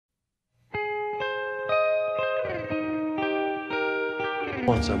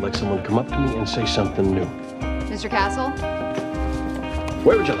Once I'd like someone to come up to me and say something new. Mr. Castle?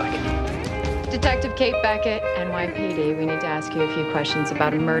 Where would you like? Detective Kate Beckett, NYPD. We need to ask you a few questions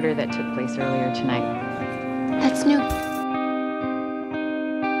about a murder that took place earlier tonight. That's new.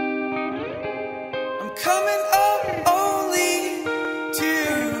 I'm coming up only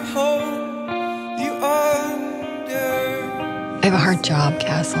to hold you under. I have a hard job,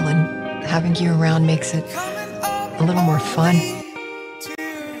 Castle, and having you around makes it a little more fun.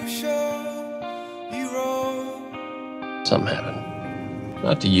 Something happened.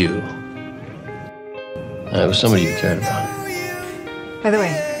 Not to you. It was somebody you cared about. By the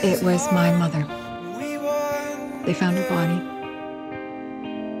way, it was my mother. They found her body.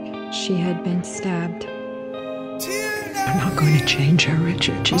 She had been stabbed. I'm not going to change her,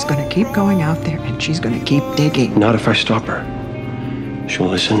 Richard. She's going to keep going out there, and she's going to keep digging. Not if I stop her. She'll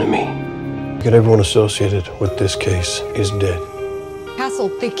listen to me. Get everyone associated with this case is dead. Castle,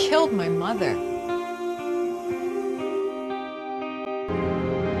 they killed my mother.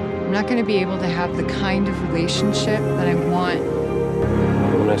 I'm not going to be able to have the kind of relationship that I want.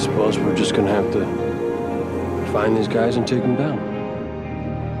 And I suppose we're just going to have to find these guys and take them down.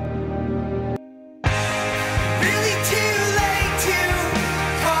 Really too late to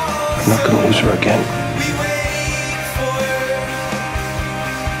call. I'm not going to lose her again. We wait for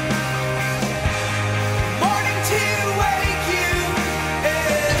morning to wake you.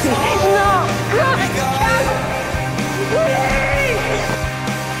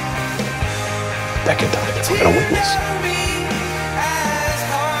 Beckett died. We're going to witness.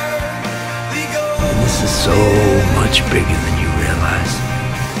 This is so much bigger than you realize.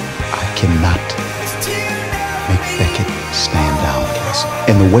 I cannot make Beckett stand down, Castle.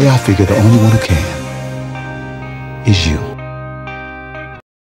 And the way I figure the only one who can is you.